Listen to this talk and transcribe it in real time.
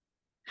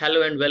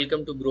Hello and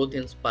welcome to Growth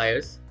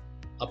Inspires,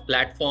 a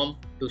platform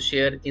to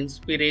share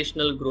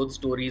inspirational growth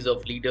stories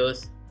of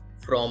leaders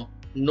from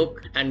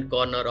nook and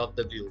corner of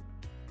the globe.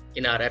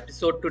 In our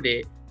episode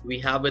today, we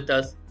have with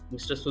us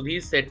Mr.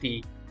 Sudhir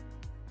Sethi.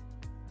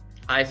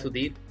 Hi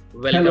Sudhir,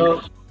 welcome to Hello.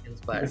 Growth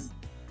Inspires.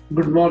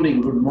 Good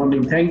morning. Good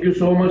morning. Thank you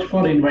so much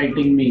for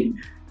inviting me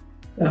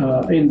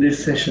in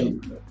this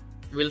session.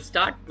 We'll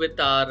start with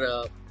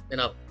our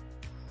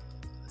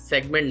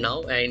segment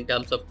now in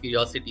terms of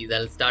curiosities.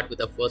 I'll start with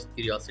the first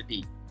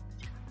curiosity.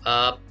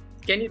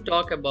 Can you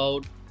talk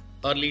about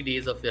early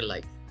days of your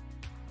life?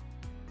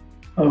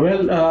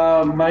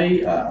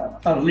 My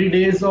early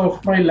days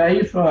of my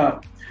life,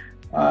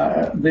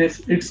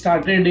 it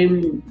started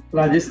in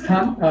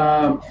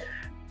Rajasthan.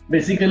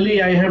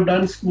 Basically, I have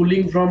done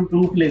schooling from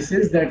two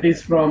places, that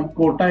is from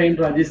Kota in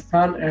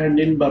Rajasthan and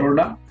in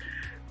Baroda.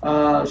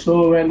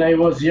 So when I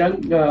was young,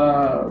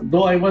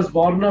 though I was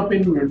born up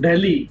in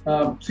Delhi,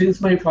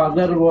 since my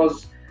father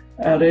was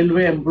a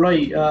railway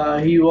employee,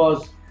 he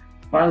was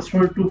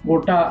transferred to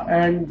Kota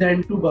and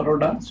then to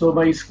Baroda. So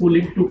my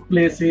schooling took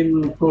place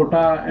in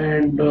Kota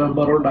and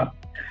Baroda.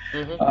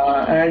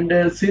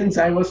 Since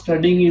I was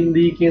studying in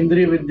the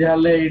Kendriya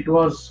Vidyalaya, it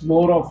was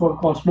more of a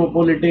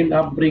cosmopolitan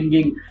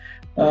upbringing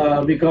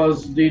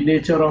because the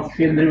nature of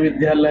Kendriya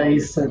Vidyalaya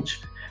is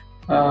such.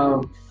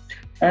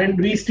 And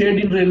we stayed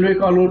in railway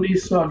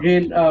colonies, so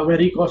again, a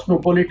very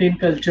cosmopolitan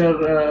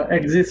culture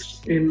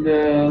exists in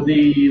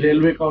the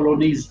railway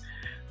colonies.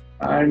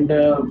 And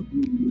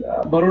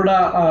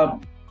Baroda,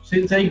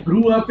 since I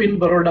grew up in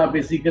Baroda,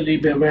 basically,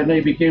 when I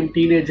became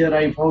teenager,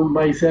 I found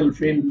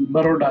myself in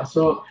Baroda.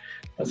 So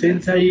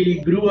since I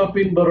grew up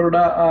in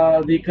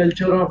Baroda, the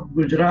culture of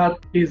Gujarat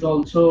is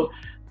also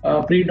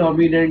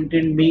predominant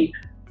in me.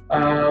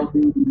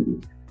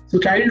 So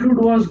childhood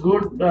was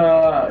good.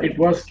 It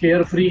was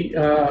carefree.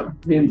 I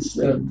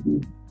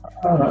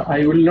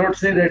will not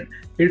say that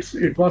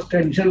it was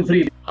tension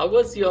free. How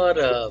was your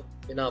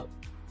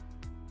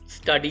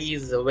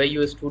studies? Were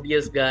you a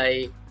studious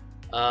guy?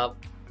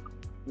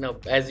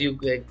 As you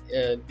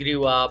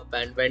grew up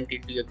and went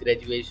into your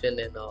graduation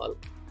and all,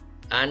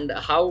 and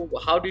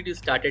how did you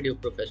started your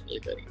professional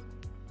career?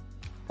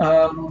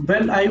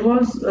 I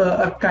was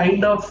a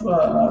kind of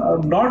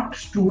not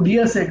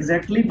studious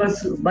exactly,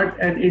 but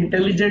an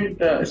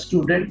intelligent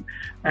student,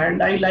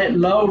 and I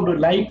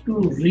like to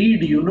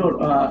read.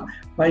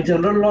 My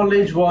general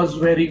knowledge was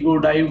very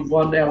good. I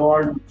won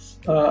awards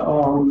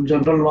on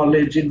general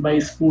knowledge in my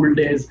school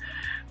days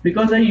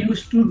because I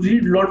used to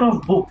read a lot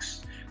of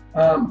books.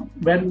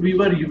 When we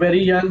were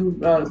very young,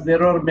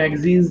 there are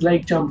magazines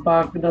like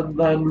Champak,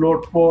 Nandan,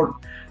 Lotpot,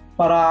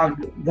 Parag,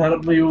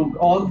 Dharmayug,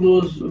 all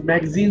those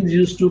magazines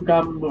used to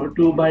come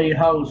to my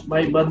house.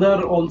 My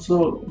mother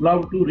also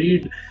loved to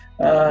read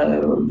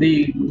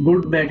the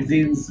good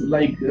magazines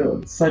like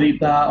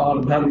Sarita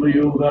or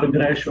Dharmayug or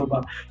Grah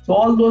Shobha. So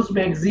all those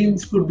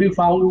magazines could be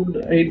found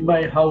in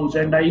my house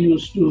and I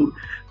used to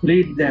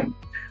read them.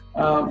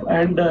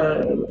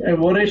 A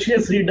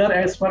voracious reader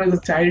as far as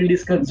a child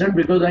is concerned,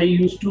 because I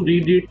used to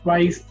read it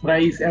twice,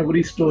 thrice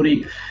every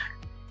story.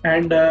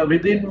 And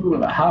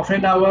within half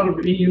an hour,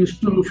 we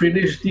used to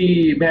finish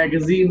the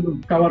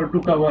magazine cover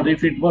to cover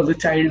if it was a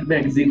child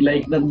magazine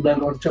like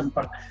Nandan or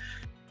Champak.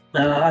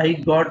 I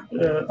got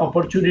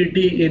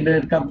opportunity in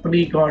a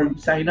company called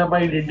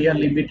Cyanamide India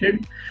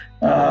Limited,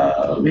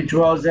 which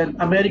was an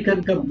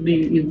American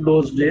company in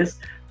those days.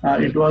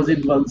 It was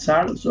in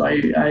Valsad. So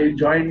I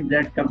joined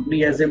that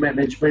company as a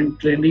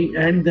management trainee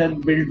and then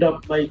built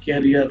up my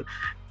career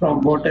from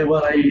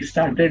whatever I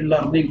started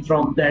learning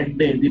from that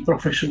day, the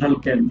professional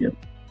career.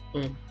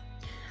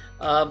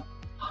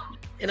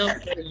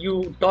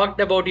 You talked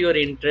about your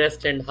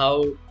interest and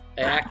how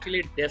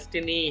actually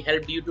destiny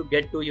helped you to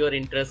get to your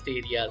interest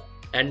areas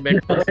and when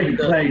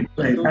right.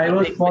 I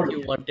was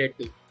you wanted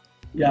to.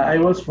 Yeah, I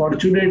was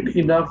fortunate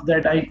enough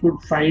that I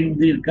could find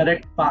the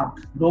correct path.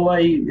 Though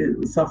I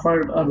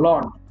suffered a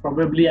lot,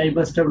 probably I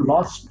must have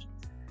lost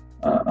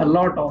a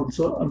lot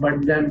also.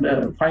 But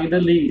then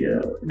finally,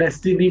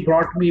 destiny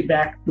brought me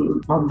back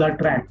on the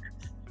track.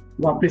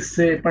 वापस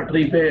से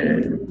पटरी पे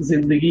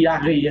जिंदगी आ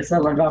गई ऐसा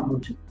लगा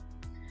मुझे.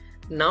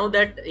 Now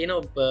that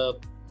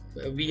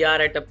we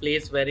are at a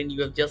place wherein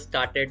you have just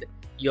started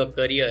your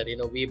career,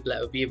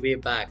 way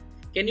back.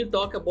 Can you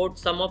talk about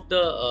some of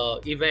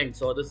the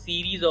events or the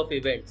series of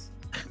events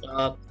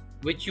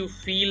which you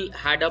feel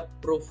had a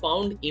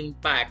profound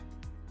impact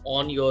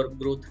on your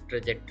growth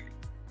trajectory?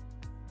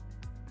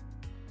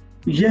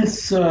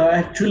 Yes,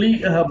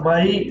 actually,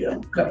 my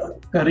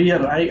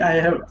career,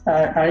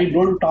 I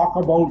don't talk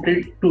about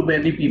it to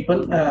many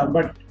people,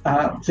 but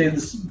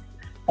since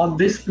on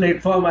this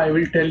platform, I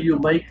will tell you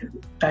my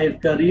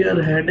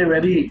career had a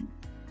very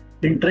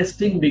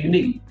interesting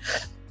beginning.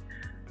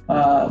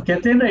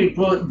 कहते हैं ना, it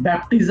was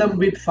baptism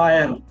with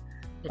fire.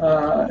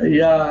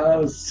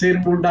 या सिर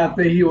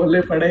मुंडाते ही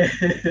ओले पड़े,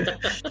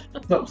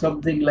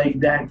 something like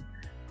that.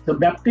 So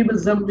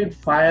baptism with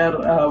fire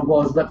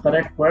was the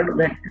correct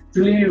word.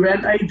 Actually,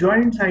 when I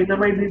joined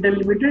Cyanamide India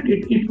Limited,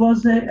 it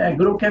was an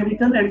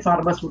agrochemical and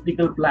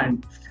pharmaceutical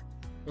plant.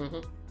 Mm-hmm.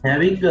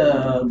 having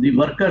the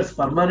workers,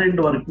 permanent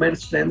workmen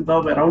strength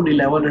of around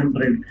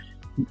 1100.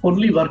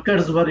 Only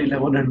workers were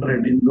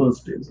 1100 in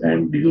those days,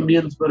 and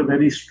unions were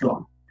very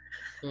strong.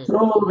 Mm-hmm.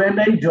 So when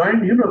I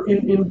joined,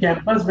 in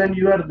campus, when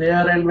you are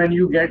there and when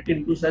you get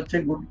into such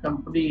a good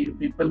company,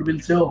 people will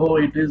say, "Oh,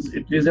 it is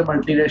a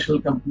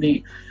multinational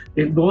company."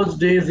 In those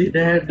days, it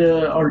had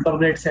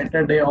alternate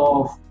Saturday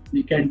off.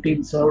 The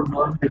canteen served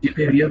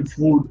non-vegetarian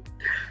food.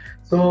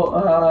 So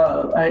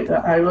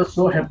I was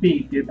so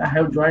happy that I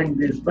have joined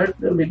this. But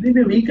within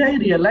a week, I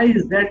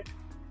realized that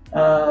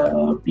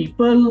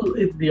people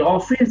in the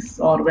office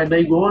or when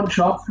I go on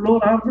shop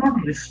floor are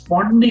not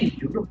responding.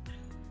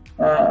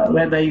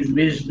 When I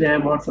wish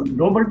them or something.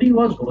 Nobody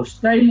was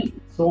hostile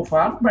so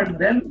far, but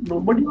then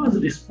nobody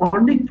was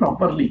responding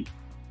properly.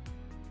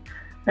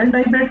 And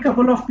I met a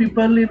couple of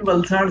people in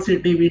Valsad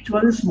city, which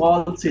was a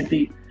small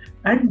city,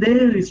 and they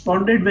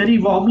responded very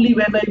warmly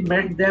when I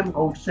met them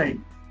outside.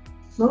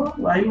 So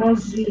I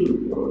was a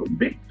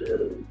bit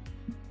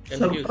Confused.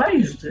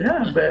 surprised,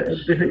 yeah,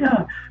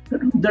 yeah,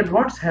 that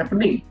what's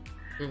happening.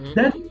 Mm-hmm.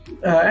 Then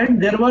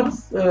and there were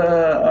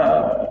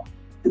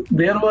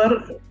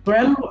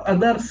 12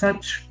 other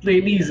such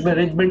trainees,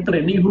 management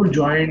trainee who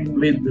joined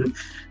with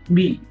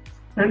me.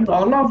 And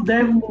all of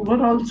them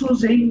were also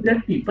saying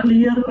that people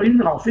here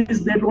in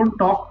office, they don't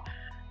talk.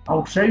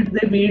 Outside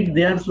they meet,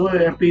 they are so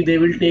happy, they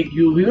will take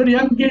you. We were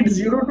young kids,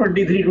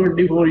 23,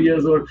 24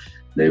 years old.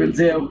 They will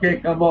say, okay,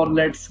 come on,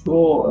 let's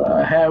go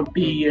have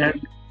tea.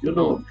 And, you Mm-hmm.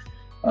 know,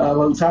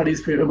 Valsad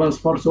is famous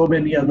for so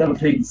many other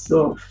things.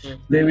 So Mm-hmm.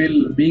 they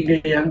will, being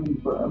a young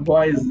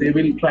boys, they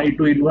will try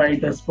to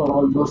invite us for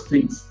all those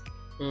things.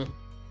 Mm-hmm.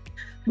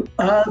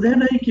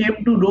 Then I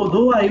came to know,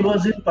 though I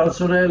was in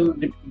personnel,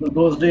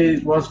 those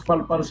days was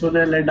for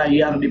personnel and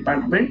IR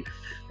department.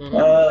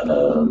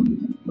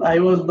 I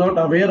was not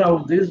aware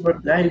of this,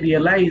 but I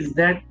realized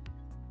that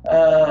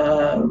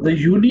the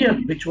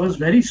union, which was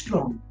very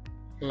strong,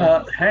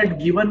 had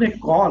given a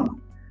call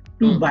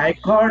to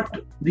boycott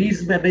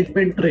these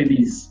management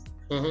trainees.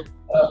 Mm-hmm.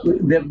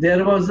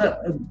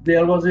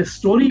 There was a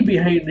story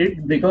behind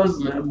it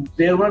because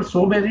there were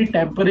so many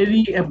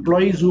temporary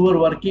employees who were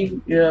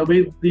working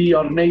with the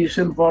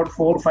organization for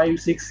 4, 5,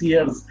 6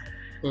 years,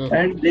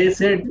 and they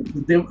said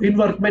in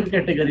workmen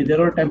category there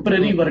were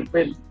temporary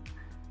workmen,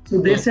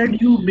 so they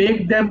said you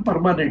make them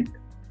permanent,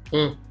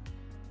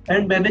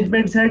 and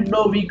management said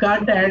no, we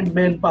can't add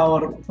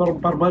manpower for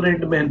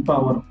permanent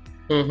manpower.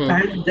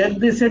 And then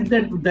they said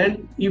that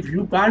then if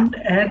you can't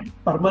add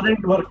permanent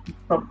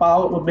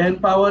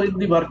manpower in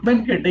the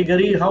workman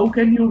category, how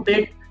can you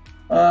take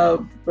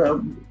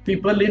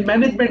people in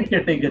management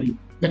category,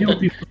 new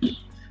people?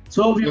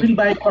 So we will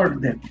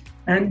boycott them.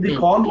 And the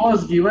call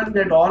was given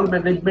that all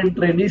management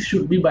trainees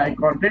should be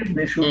boycotted,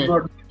 they should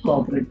not be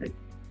cooperated.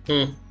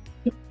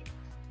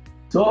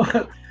 So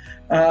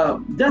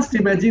just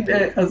imagine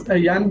a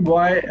young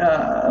boy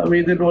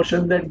with the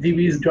notion that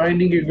he is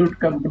joining a good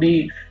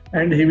company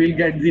and he will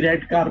get the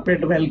red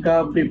carpet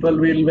welcome, people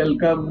will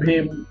welcome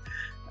him,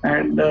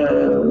 and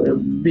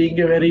being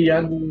a very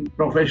young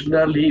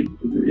professional, he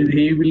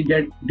will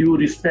get due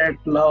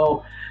respect,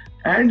 love,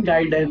 and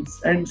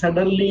guidance. And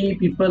suddenly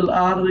people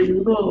are,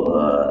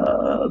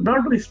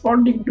 not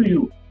responding to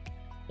you.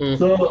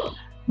 So,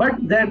 but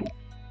then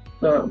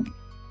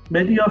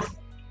many of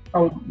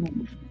our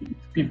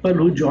people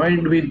who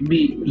joined with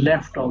me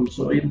left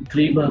also in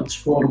 3 months,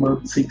 4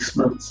 months, 6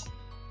 months.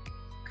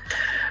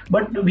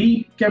 But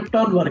we kept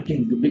on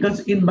working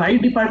because in my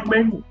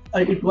department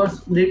it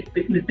was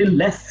little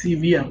less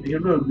severe.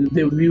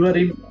 We were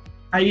in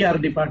IR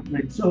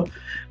department, so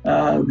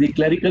the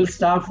clerical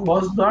staff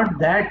was not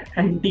that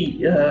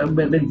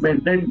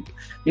anti-management, and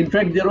in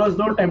fact there was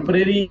no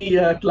temporary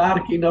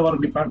clerk in our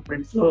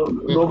department, so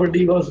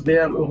nobody was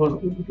there.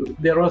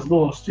 There was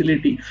no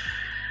hostility.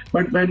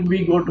 But when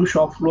we go to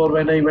shop floor,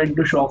 when I went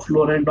to shop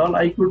floor and all,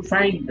 I could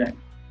find that.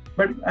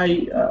 But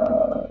I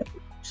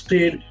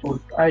stayed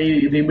put.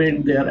 I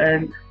remained there,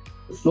 and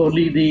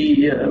slowly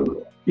the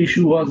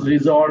issue was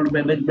resolved.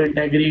 Management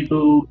agreed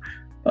to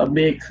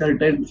make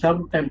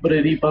some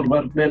temporary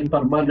workmen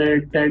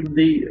permanent, and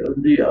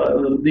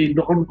the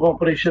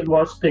non-cooperation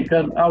was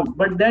taken out.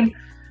 But then,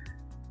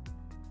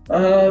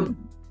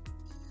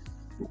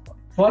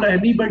 for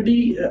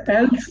anybody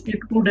else,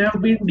 it could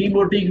have been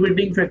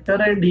demotivating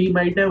factor, and he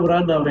might have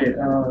run away.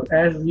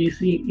 As we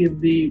see in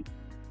the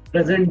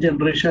present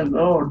generation,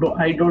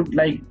 I don't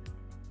like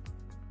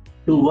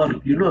to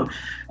work.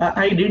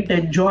 I didn't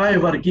enjoy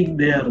working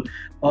there,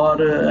 or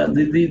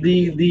the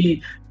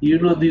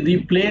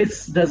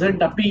place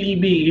doesn't appeal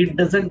me. It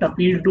doesn't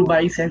appeal to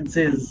my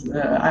senses.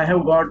 I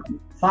have got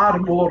far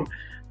more.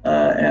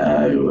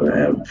 I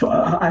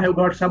have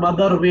got some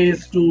other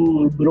ways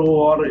to grow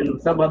or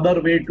some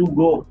other way to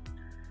go.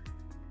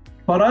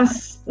 For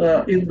us,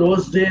 in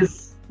those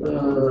days,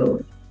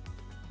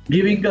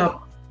 giving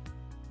up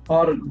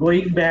or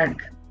going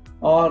back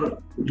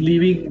or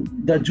leaving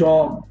the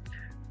job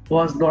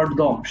was not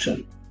the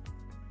option.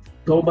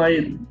 Though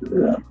my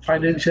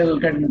financial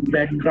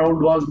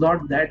background was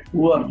not that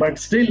poor, but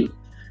still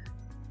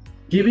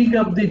giving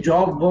up the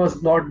job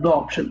was not the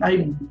option.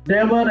 I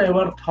never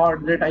ever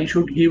thought that I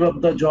should give up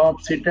the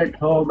job, sit at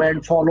home,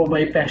 and follow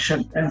my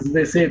passion. As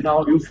they say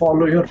now, you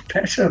follow your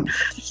passion.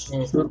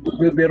 mm, So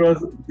there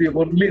was the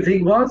only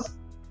thing was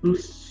to,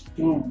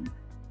 to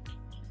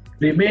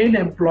remain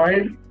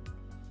employed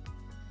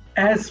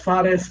as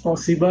far as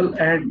possible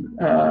and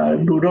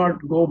do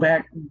not go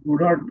back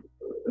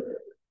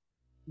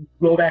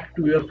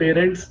to your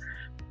parents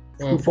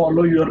to mm,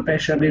 follow your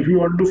passion. If you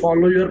want to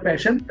follow your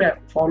passion,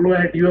 follow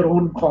at your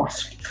own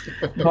cost,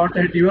 not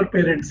at your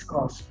parents'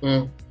 cost.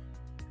 mm,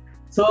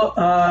 So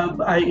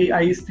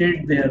I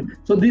stayed there.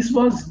 So this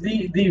was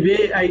the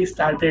way I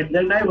started.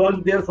 Then I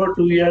worked there for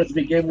 2 years,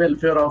 became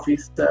welfare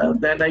officer.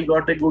 Then I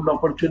got a good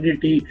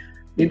opportunity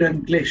in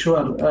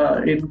Ankleshwar,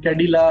 in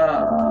Cadila.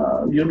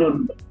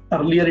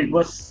 Earlier it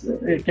was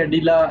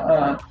Cadila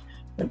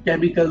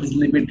Chemicals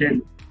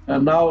Limited.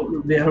 Now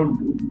they have,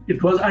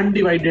 it was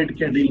undivided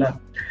Cadila.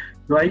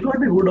 So I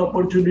got a good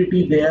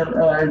opportunity there,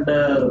 and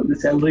the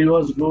salary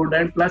was good,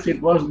 and plus it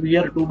was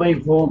near to my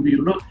home.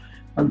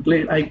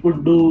 I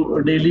could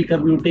do daily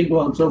commuting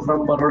also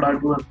from Baroda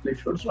to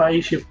Ankleshwar. So I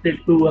shifted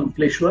to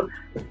Ankleshwar.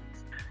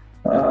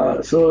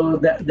 So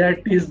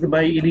that is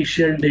my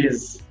initial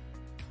days.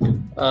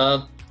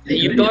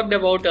 you talked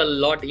about a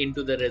lot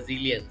into the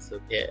resilience,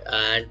 okay,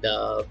 and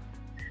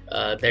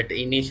that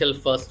initial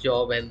first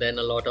job, and then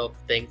a lot of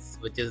things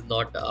which is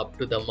not up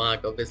to the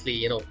mark.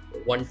 Obviously,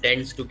 one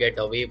tends to get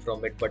away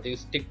from it, but you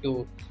stick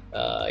to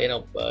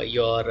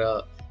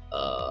your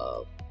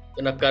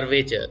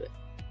curvature.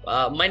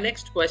 My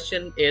next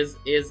question is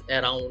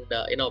around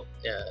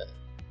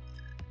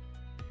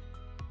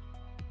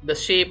the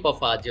shape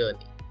of our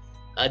journey.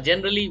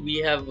 Generally, we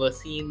have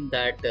seen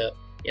that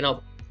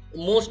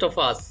most of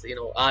us,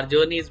 our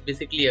journey is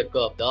basically a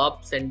curve. The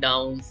ups and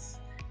downs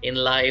in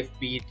life,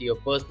 be it your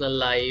personal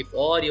life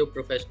or your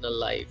professional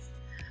life.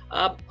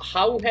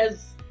 How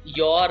has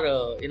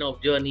your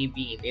journey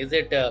been? Is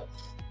it a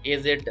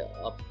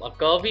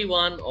curvy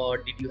one, or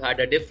did you had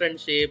a different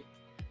shape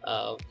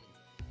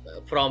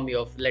from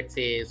your, let's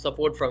say,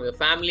 support from your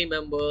family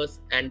members,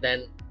 and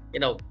then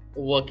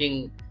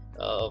working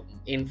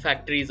in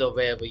factories or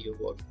wherever you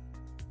work?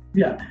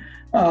 Yeah.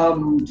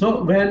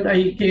 So when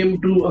I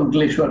came to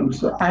Ankleshwar,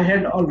 so I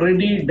had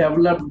already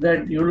developed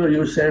that,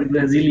 you said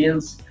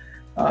resilience,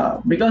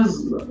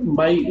 because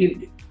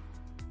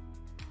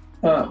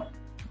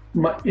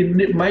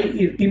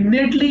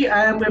innately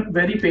I am a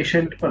very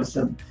patient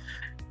person.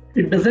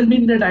 It doesn't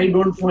mean that I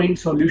don't find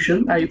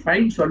solution. I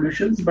find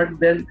solutions, but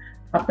then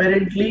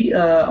apparently,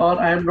 or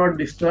I am not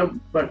disturbed,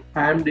 but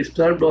I am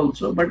disturbed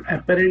also. But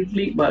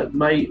apparently,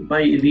 my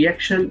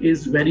reaction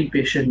is very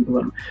patient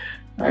one.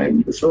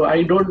 And so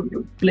I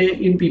don't play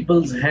in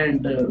people's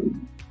hand,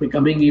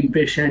 becoming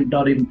impatient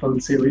or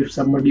impulsive if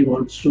somebody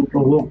wants to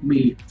provoke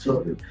me.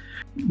 So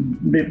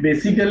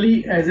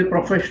basically, as a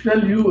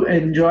professional, you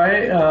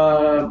enjoy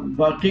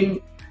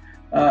working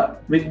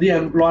with the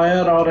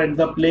employer or at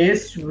the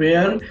place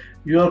where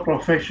your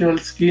professional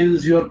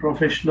skills, your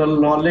professional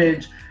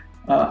knowledge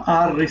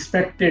are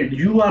respected.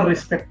 You are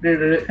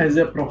respected as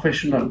a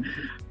professional.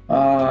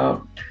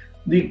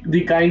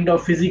 The kind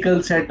of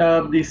physical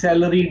setup, the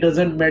salary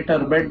doesn't matter,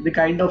 but the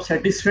kind of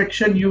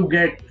satisfaction you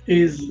get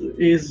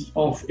is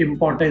of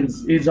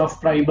importance, is of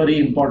primary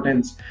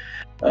importance.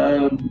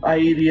 I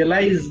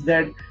realize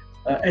that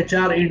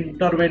HR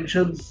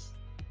interventions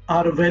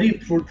are very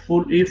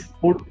fruitful if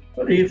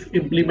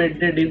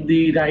implemented in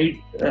the right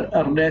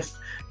earnest,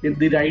 in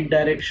the right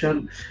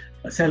direction,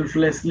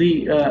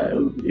 selflessly.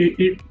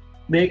 It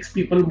makes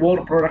people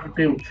more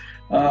productive,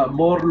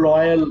 more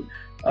loyal,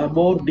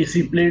 more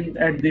disciplined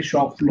at the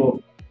shop floor.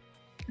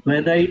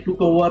 When I took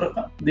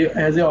over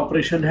as an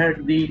operation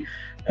head, the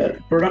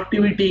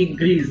productivity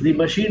increased, the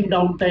machine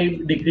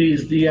downtime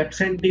decreased, the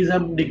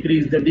absenteeism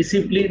decreased, the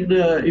discipline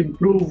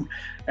improved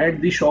at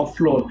the shop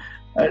floor.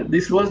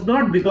 This was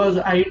not because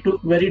I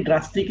took very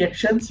drastic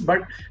actions,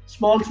 but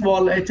small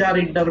HR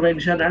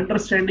intervention,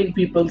 understanding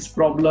people's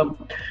problem,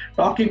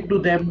 talking to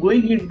them,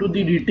 going into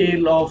the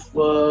detail of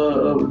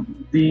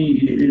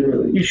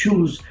the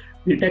issues,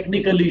 the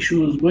technical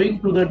issues, going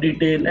to the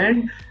detail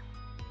and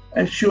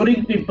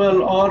assuring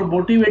people or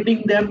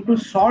motivating them to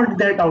sort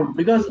that out,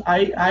 because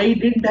I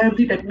didn't have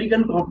the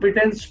technical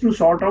competence to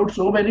sort out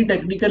so many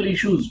technical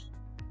issues.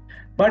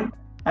 But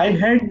I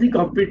had the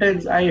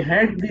competence, I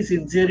had the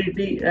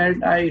sincerity,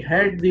 and I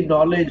had the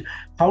knowledge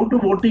how to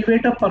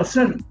motivate a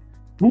person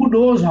who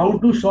knows how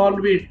to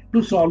solve it.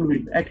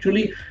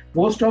 Actually,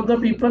 most of the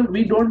people,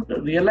 we don't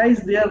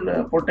realize their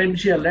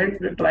potential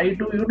and try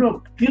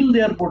to kill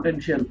their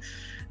potential.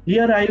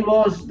 Here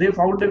they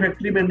found a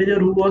factory manager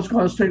who was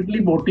constantly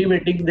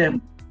motivating them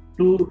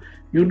to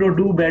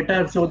do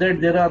better so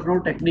that there are no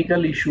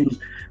technical issues.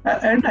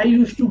 And I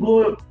used to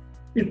go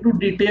into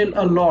detail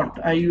a lot.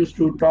 I used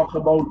to talk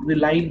about the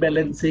line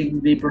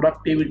balancing, the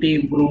productivity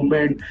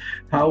improvement,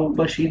 how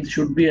machines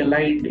should be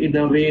aligned in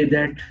a way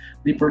that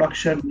the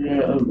production,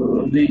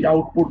 the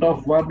output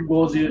of one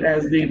goes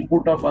as the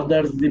input of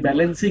others. The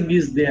balancing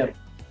is there.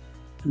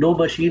 No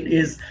machine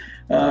is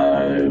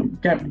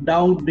kept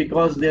down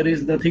because there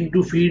is nothing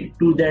to feed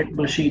to that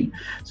machine.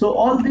 So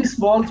all these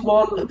small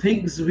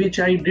things which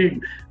I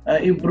did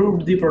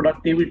improved the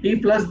productivity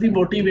plus the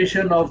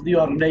motivation of the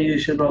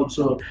organization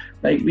also.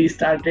 Like we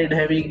started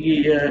having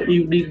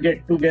evening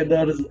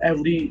get-togethers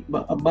every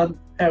month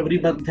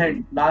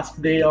and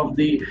last day of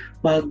the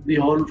month, the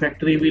whole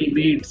factory will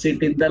meet,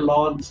 sit in the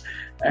lawns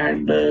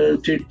and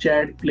chit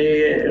chat,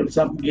 play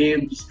some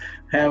games,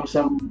 have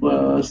some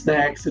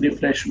snacks,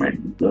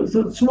 refreshment.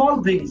 So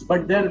small things,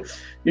 but then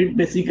it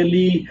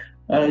basically,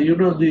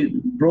 the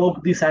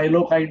broke the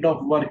silo kind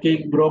of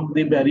working, broke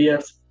the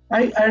barriers.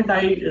 I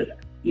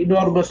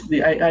enormously,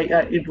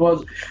 it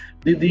was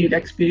the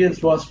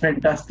experience was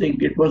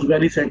fantastic. It was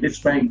very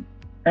satisfying,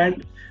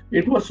 and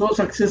it was so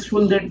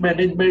successful that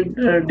management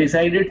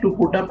decided to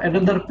put up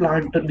another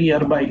plant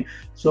nearby.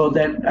 So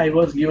then I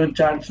was given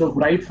chance of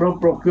right from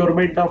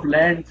procurement of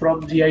land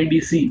from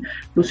GIDC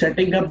to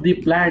setting up the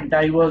plant.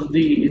 I was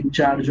the in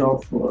charge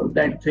of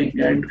that thing,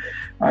 and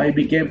I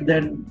became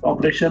then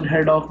operation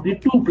head of the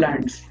two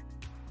plants.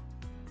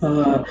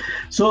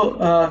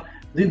 So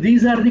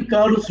these are the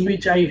curves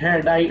which I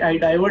had. I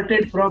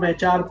diverted from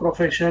HR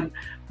profession,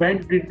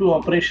 went into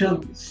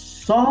operations,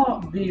 saw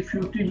the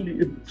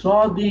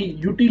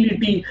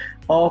utility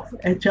of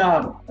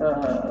HR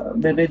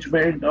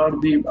management or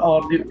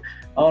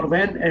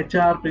when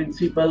HR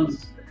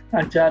principles,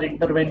 HR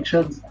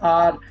interventions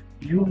are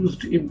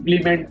used,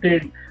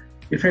 implemented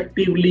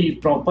effectively,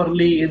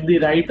 properly in the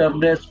right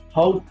earnest,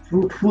 how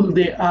fruitful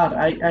they are.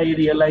 I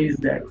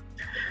realized that.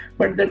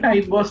 But the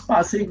time was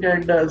passing,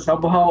 and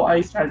somehow I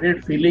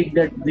started feeling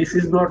that this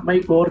is not my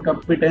core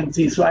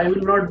competency. So I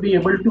will not be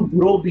able to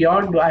grow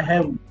beyond I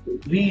have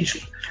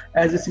reached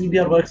as a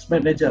senior works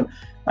manager.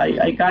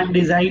 I can't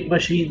design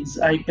machines.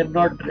 I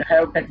cannot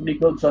have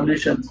technical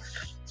solutions.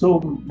 So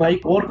my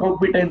core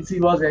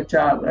competency was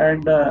HR,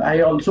 and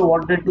I also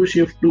wanted to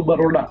shift to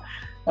Baroda,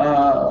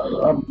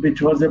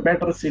 which was a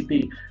better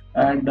city.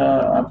 And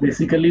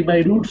basically my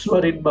roots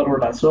were in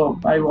Baroda. So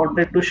I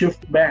wanted to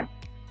shift back.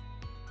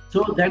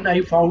 So then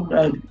I found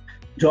a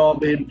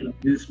job in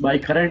this my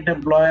current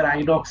employer,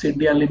 Inox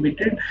India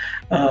Limited.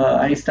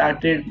 I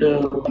started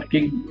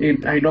working in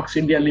Inox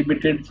India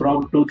Limited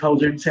from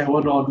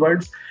 2007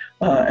 onwards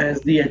as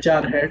the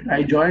HR head.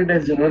 I joined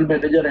as general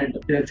manager and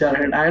HR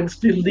head. I am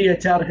still the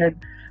HR head,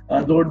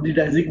 though the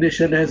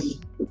designation has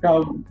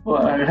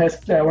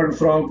traveled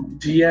from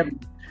GM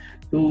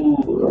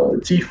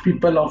to Chief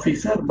People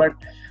Officer,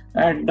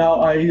 and now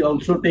I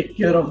also take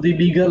care of the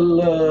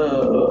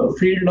legal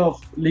field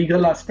of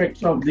legal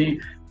aspects of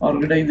the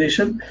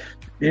organization.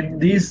 In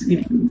these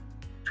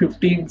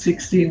 15,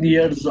 16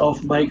 years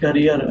of my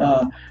career,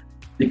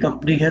 the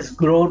company has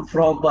grown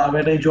from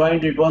when I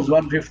joined, it was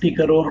 150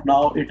 crore.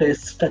 Now it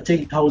is touching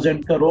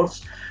 1,000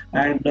 crores,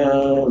 and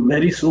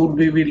very soon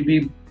we will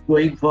be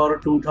going for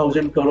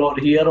 2,000 crore.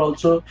 Here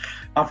also,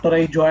 after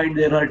I joined,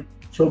 there are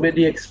so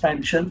many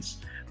expansions.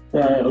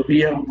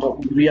 We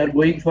are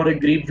going for a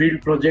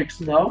greenfield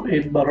projects now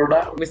in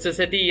Baroda. Mr.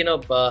 Sethi,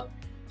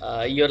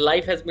 your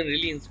life has been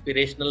really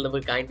inspirational. The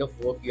kind of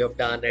work you have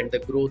done and the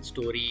growth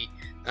story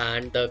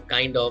and the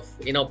kind of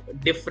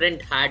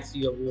different hats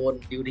you have worn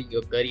during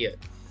your career.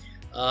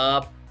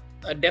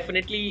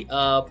 Definitely,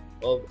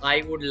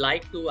 I would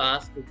like to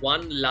ask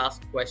one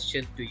last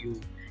question to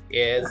you: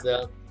 is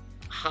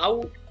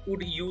how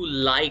would you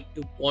like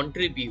to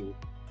contribute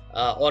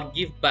or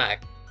give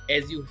back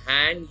as you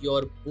hang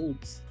your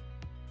boots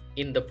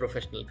in the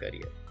professional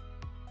career?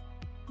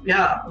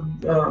 Yeah,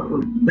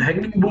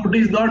 hanging boot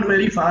is not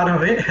very far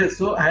away,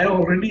 so I have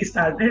already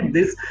started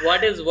this.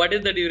 What is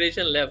the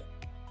duration left?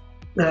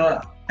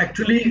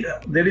 Actually,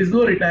 there is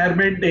no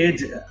retirement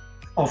age.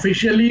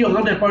 Officially,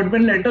 on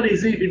appointment letter,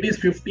 it is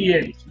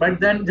 58, but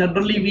then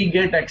generally we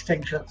get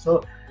extension.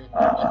 So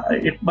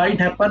it might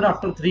happen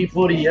after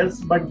 3-4 years.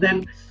 But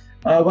then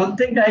one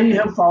thing I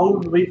have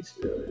found, which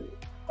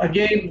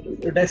again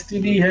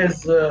destiny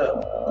has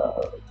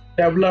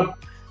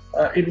developed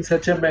in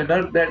such a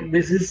manner, that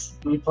this is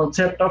the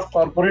concept of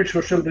corporate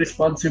social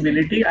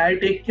responsibility. I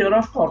take care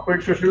of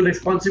corporate social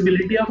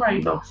responsibility of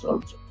Inox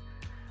also.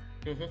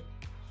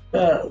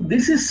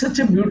 This is such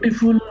a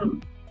beautiful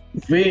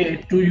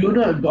way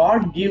to,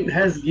 God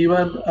has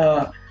given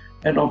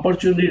an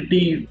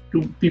opportunity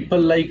to people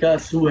like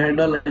us who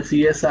handle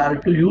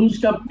CSR to use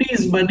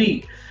companies'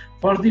 money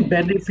for the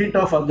benefit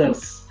of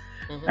others.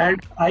 And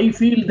I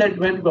feel that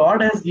when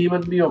God has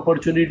given me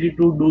opportunity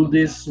to do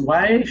this,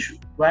 why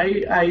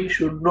I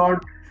should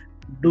not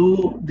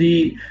do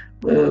the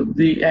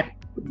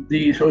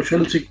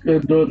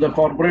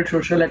corporate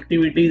social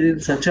activities in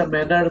such a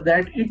manner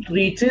that it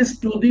reaches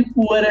to the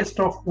poorest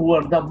of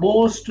poor. The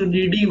most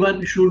needy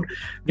one should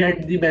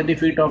get the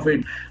benefit of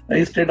it,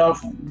 instead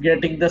of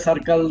getting the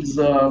circles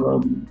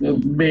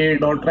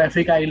made or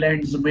traffic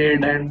islands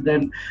made and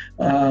then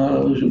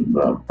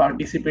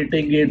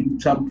participating in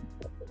some.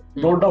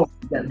 No doubt,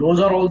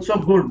 those are also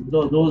good,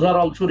 those are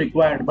also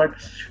required. But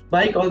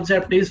my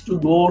concept is to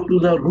go to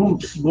the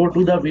roots, go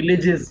to the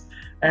villages,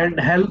 and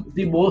help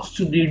the most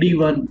needy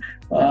one.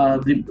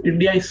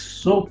 India is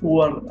so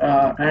poor,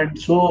 and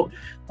so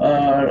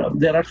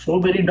there are so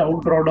many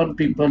downtrodden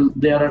people.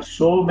 There are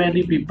so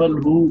many people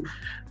who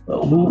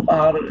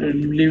are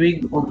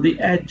living on the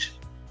edge,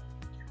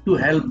 to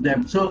help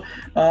them. So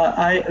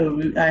I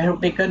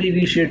have taken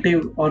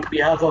initiative on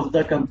behalf of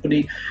the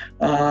company,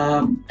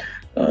 um,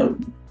 uh,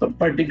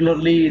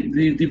 particularly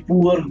the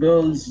poor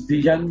girls, the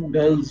young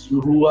girls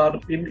who are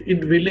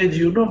in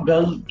village.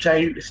 Girl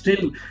child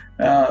still.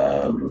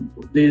 Uh,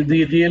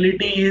 the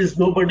reality is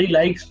nobody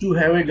likes to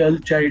have a girl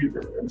child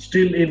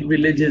still in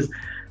villages,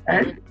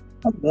 and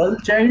a girl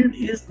child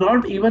is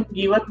not even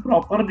given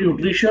proper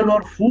nutrition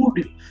or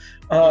food.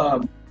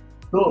 Uh,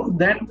 so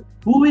then,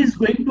 who is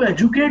going to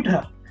educate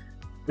her?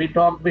 We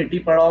talk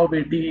beti padhao,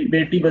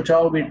 beti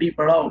bachao, beti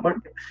padhao, but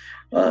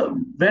uh,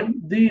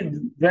 when the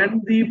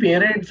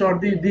parents or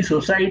the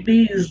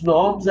society's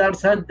norms are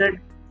such that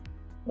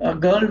a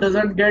girl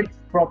doesn't get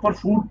proper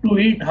food to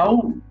eat,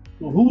 who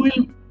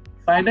will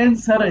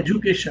finance her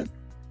education?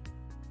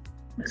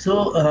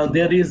 So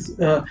there is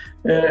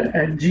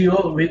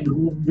NGO with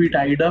whom we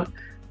tied up,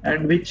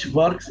 and which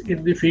works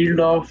in the field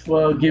of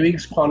giving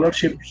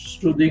scholarships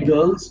to the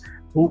girls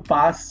who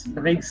pass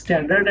ninth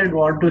standard and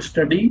want to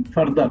study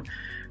further.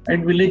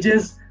 And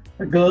villages,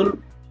 a girl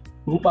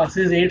who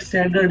passes 8th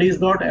standard is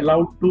not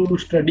allowed to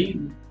study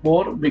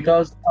more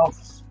because of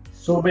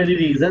so many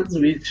reasons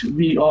which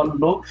we all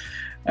know.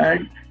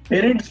 And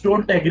parents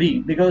don't agree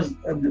because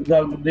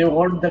they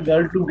want the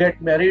girl to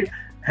get married,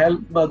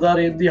 help mother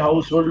in the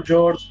household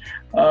chores,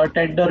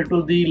 tender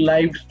to the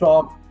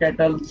livestock,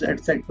 cattle,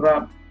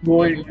 etc.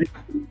 Go in the,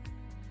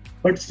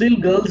 but still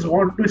girls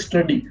want to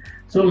study.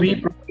 So we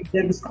provide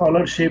them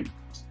scholarships,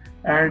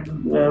 and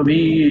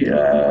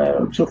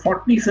so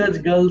 40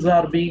 such girls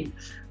are being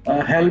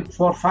helped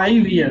for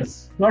 5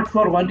 years, not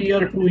for 1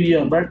 year, 2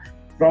 year, but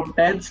from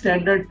 10th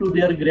standard to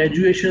their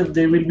graduation,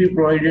 they will be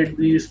provided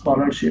the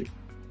scholarship,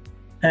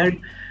 and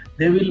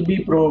they will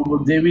be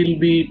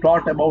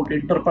taught about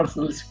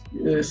interpersonal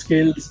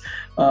skills,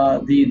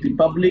 the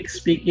public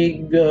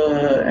speaking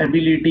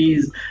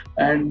abilities,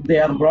 and they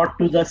are brought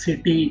to the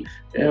city,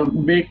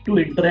 made to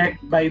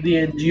interact by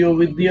the NGO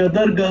with the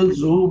other girls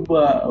who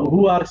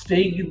are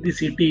staying in the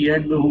city,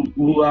 and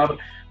who are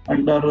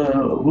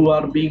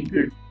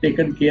being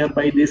taken care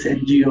by this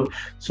NGO,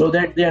 so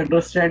that they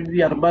understand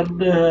the urban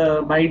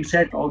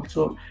mindset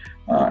also,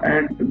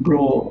 and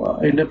grow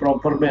in a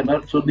proper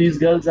manner. So these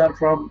girls are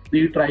from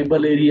the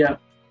tribal area.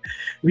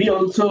 We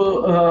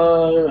also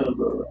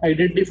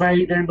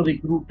identified and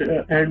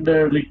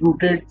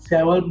recruited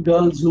 7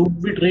 girls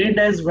whom we trained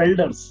as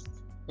welders.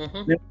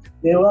 Mm-hmm.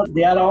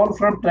 They are all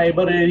from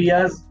tribal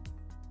areas,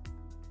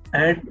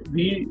 and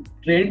we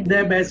trained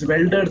them as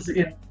welders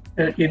in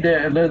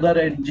another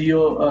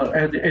NGO,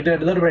 and in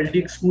another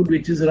welding school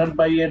which is run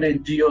by an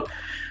NGO.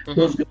 Mm-hmm.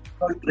 Those girls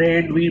were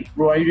trained. We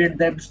provided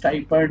them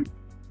stipend,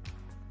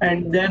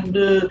 and then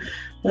they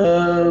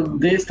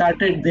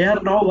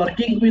are now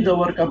working with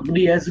our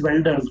company as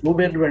welders,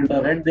 women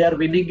welder, and they are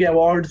winning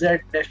awards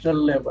at national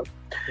level.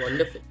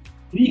 Wonderful.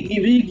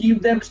 We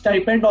give them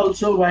stipend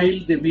also while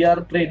we are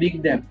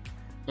training them.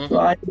 So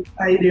I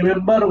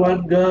remember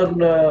one girl,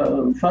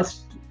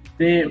 first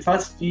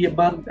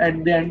month,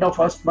 and the end of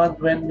first month,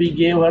 when we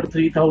gave her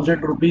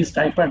 3,000 rupees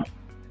stipend.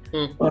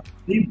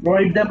 We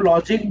provide them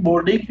lodging,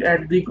 boarding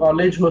at the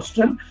college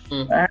hostel,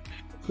 and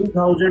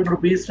 2,000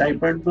 rupees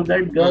stipend to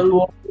that girl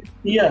was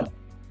here.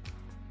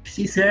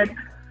 She said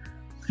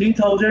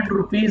 3,000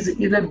 rupees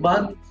in a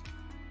month.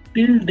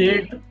 Till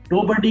date,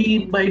 nobody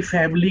in my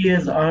family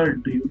has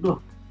earned.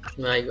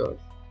 My God.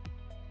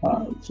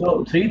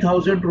 So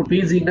 3,000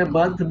 rupees in a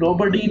month,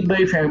 nobody in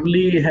my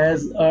family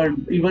has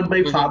earned. Even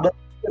my father,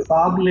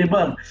 farm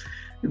labor,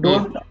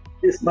 don't earn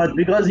this much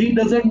because he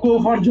doesn't go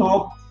for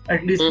job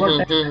at least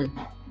for 10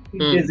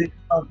 days in a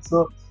month.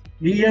 So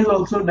he has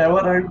also never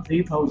earned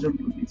 3,000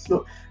 rupees.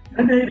 So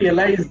and I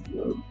realized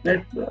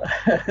that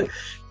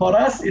for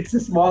us it's a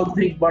small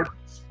thing, but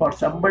for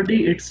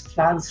somebody it's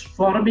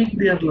transforming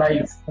their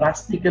life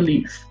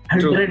drastically.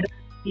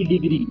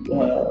 180-degree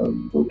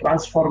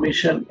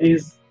transformation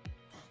is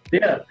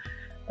there.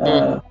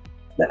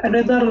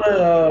 Another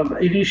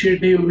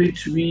initiative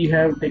which we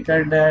have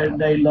taken,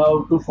 and I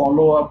love to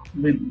follow up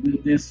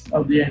with this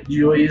of the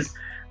NGO, is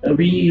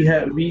we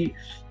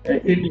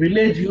in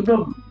village,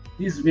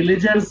 these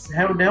villagers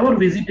have never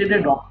visited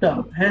a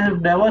doctor,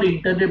 have never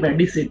eaten a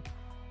medicine,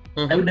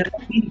 have never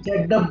been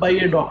checked up by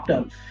a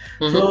doctor.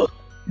 So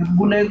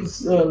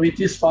ambulance,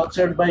 which is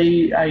sponsored by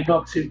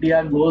Inox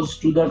India, goes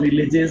to the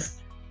villages,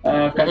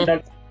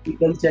 conduct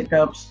medical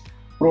checkups,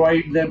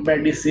 provide them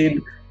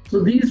medicine.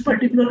 So these,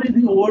 particularly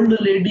the old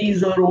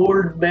ladies or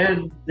old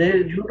men,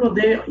 they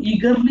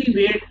eagerly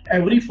wait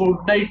every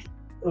fortnight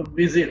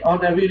visit,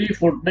 on every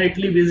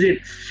fortnightly visit,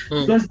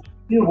 because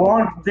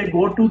they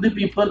go to the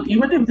people,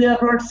 even if they are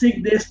not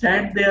sick, they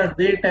stand there,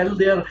 they tell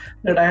that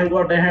I have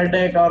got a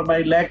headache or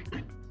my leg.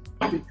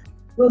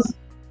 Because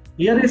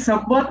here is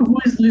someone who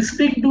is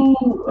listening to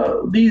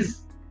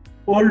these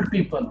old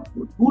people.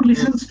 Who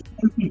listens to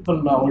old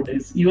people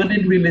nowadays, even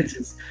in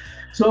villages?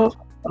 So,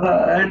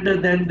 and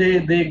then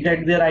they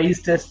get their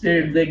eyes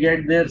tested, they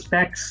get their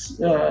specs,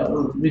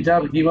 which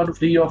are given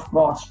free of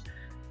cost.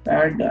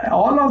 And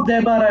all of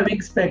them are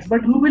having specs,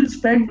 but who will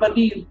spend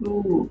money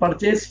to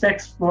purchase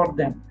specs for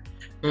them?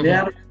 They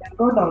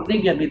Mm-hmm. are not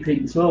earning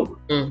anything. So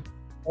Mm.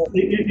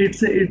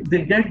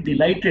 they get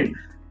delighted,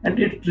 and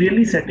it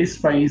really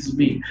satisfies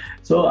me.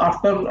 So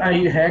after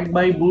I hang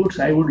my boots,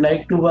 I would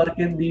like to work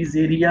in these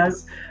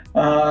areas.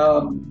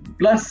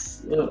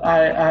 Plus,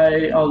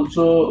 I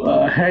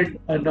also had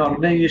an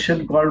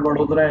organization called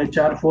Vadodara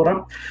HR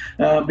Forum.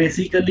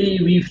 Basically,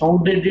 we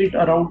founded it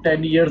around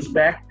 10 years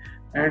back,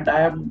 and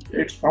I am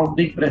its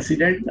founding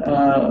president.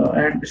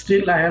 And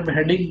still, I am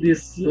heading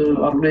this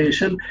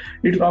organization.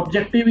 Its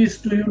objective is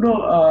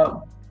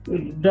to,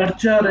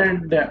 nurture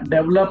and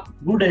develop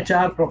good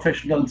HR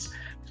professionals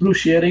through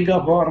sharing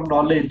of our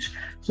knowledge.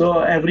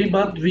 So every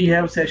month we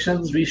have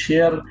sessions, we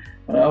share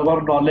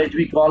our knowledge.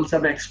 We call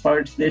some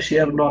experts. They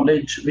share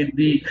knowledge with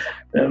the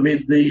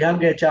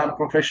young HR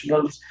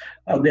professionals.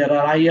 There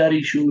are IR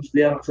issues.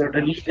 There are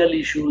certain legal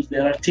issues.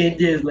 There are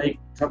changes like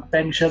some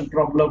pension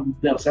problem.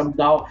 There are some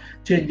now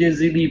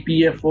changes in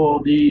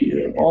EPFO.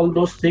 The all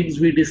those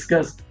things we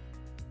discuss,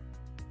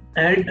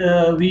 and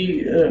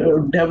we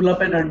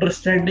develop an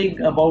understanding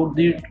about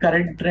the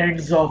current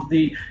trends of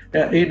the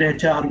in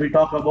HR. We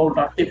talk about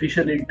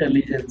artificial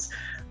intelligence.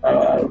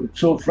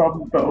 So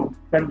from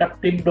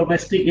conducting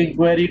domestic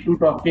inquiry to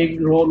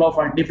talking role of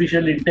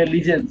artificial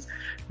intelligence,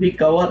 we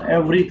cover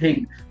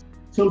everything.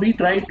 So we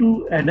try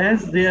to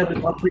enhance their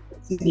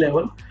competency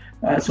level,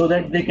 so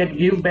that they can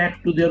give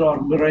back to their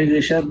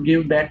organization,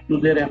 give back to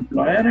their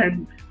employer,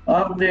 and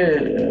earn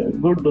a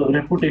good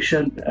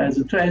reputation. As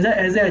a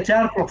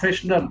HR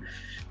professional,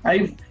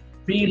 I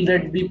feel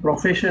that the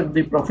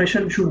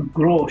profession should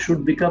grow,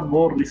 should become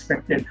more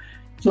respected.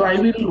 So I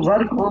will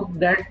work on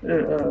that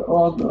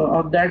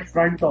on that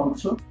front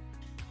also.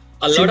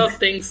 A lot Since of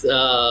things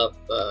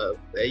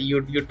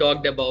you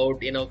talked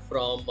about,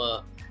 from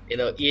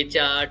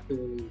HR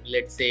to,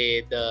 let's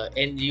say, the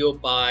NGO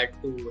part,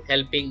 to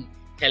helping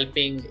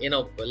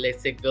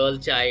let's say girl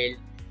child,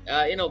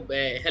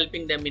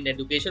 helping them in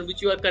education,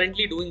 which you are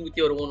currently doing with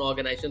your own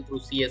organization through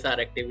CSR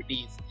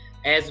activities,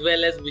 as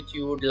well as which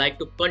you would like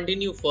to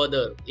continue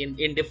further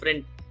in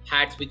different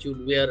hats which you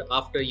wear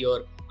after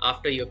your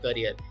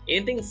career.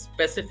 Anything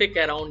specific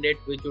around it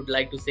which you'd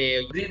like to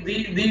say?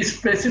 the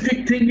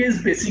specific thing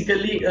is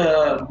basically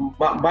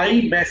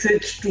my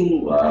message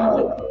to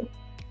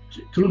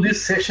through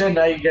this session,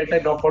 I get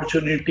an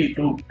opportunity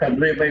to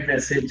convey my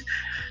message.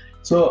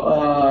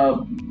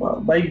 So,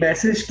 my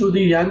message to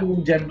the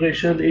young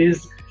generation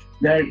is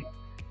that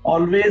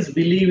always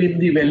believe in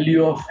the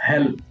value of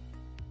help.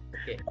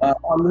 Okay.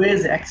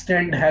 Always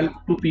extend help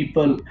to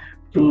people,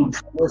 to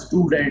fellow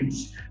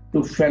students,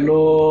 to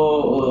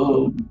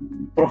fellow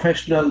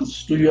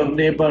professionals, to your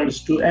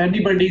neighbors, to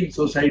anybody in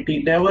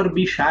society. Never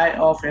be shy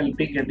of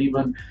helping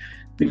anyone,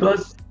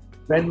 because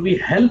when we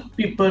help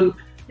people,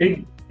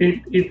 it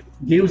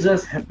gives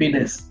us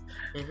happiness.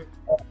 Mhm.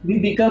 We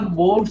become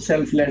more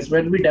selfless.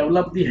 When we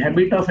develop the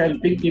habit of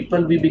helping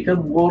people, we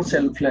become more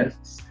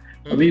selfless.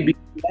 We Mhm.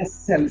 become less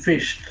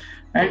selfish.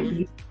 Mhm.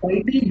 And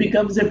society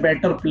becomes a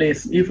better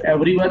place if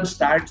everyone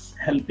starts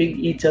helping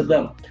each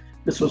other.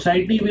 The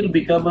society will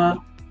become a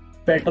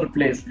better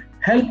place.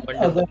 Help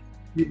Wonderful. others,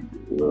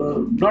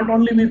 not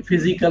only with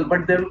physical,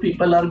 but there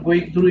people are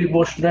going through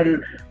emotional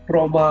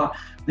trauma.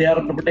 They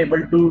are not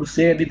able to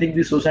say anything.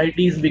 The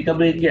society is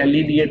becoming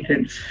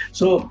alienated.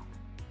 So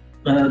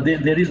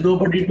there is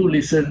nobody to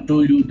listen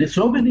to you. There's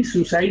so many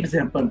suicides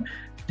happen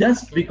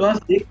just Mhm. because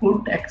they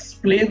couldn't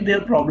explain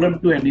their problem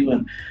to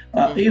anyone.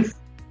 Mhm. If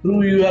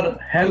through your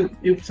help,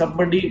 if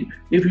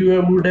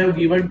you would have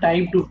given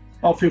time to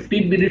of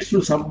 15 minutes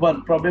to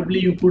someone, probably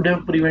you could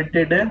have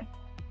prevented a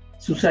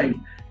suicide,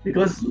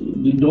 because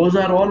those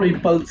are all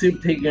impulsive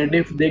thing, and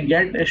if they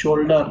get a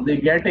shoulder, they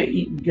get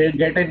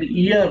an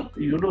ear,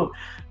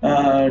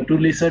 to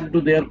listen to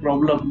their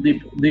problem, the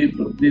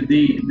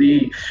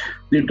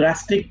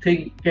drastic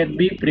thing can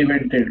be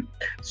prevented.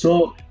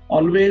 So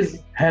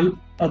always help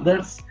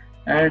others,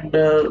 and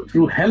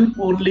through help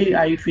only,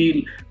 I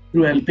feel,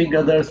 through helping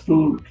others,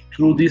 through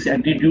this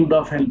attitude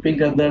of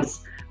helping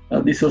others,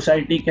 the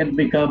society can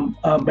become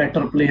a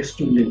better place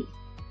to live.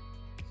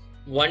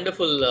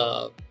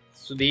 Wonderful,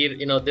 Sudhir.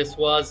 This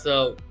was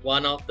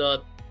one of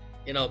the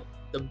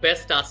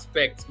best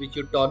aspects which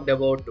you talked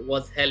about,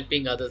 was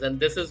helping others, and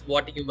this is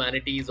what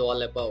humanity is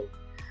all about.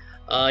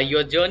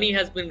 Your journey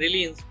has been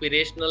really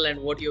inspirational,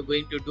 and what you're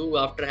going to do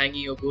after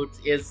hanging your boots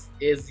is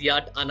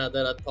yet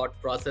another thought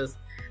process,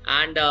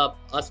 and a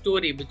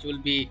story which will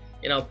be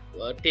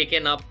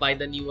taken up by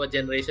the newer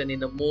generation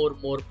in a more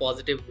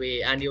positive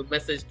way, and your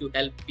message to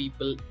help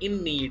people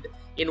in need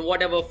in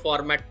whatever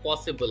format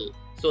possible,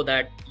 so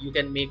that you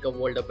can make a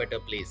world a better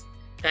place.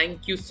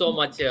 Thank you so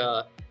much,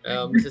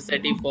 Mrs.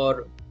 Sethi,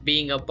 for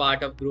being a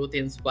part of Growth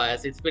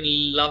Inspires. It's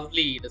been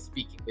lovely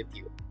speaking with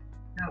you.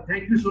 Yeah,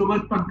 thank you so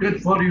much,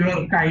 Pankaj, for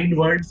your kind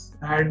words,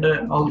 and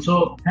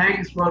also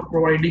thanks for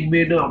providing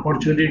me the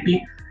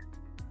opportunity.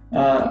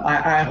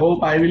 I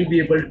hope I will be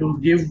able to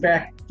give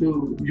back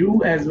to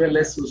you as well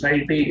as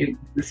society in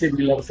the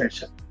similar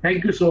fashion.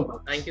 Thank you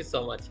so Thank much. you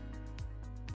so much.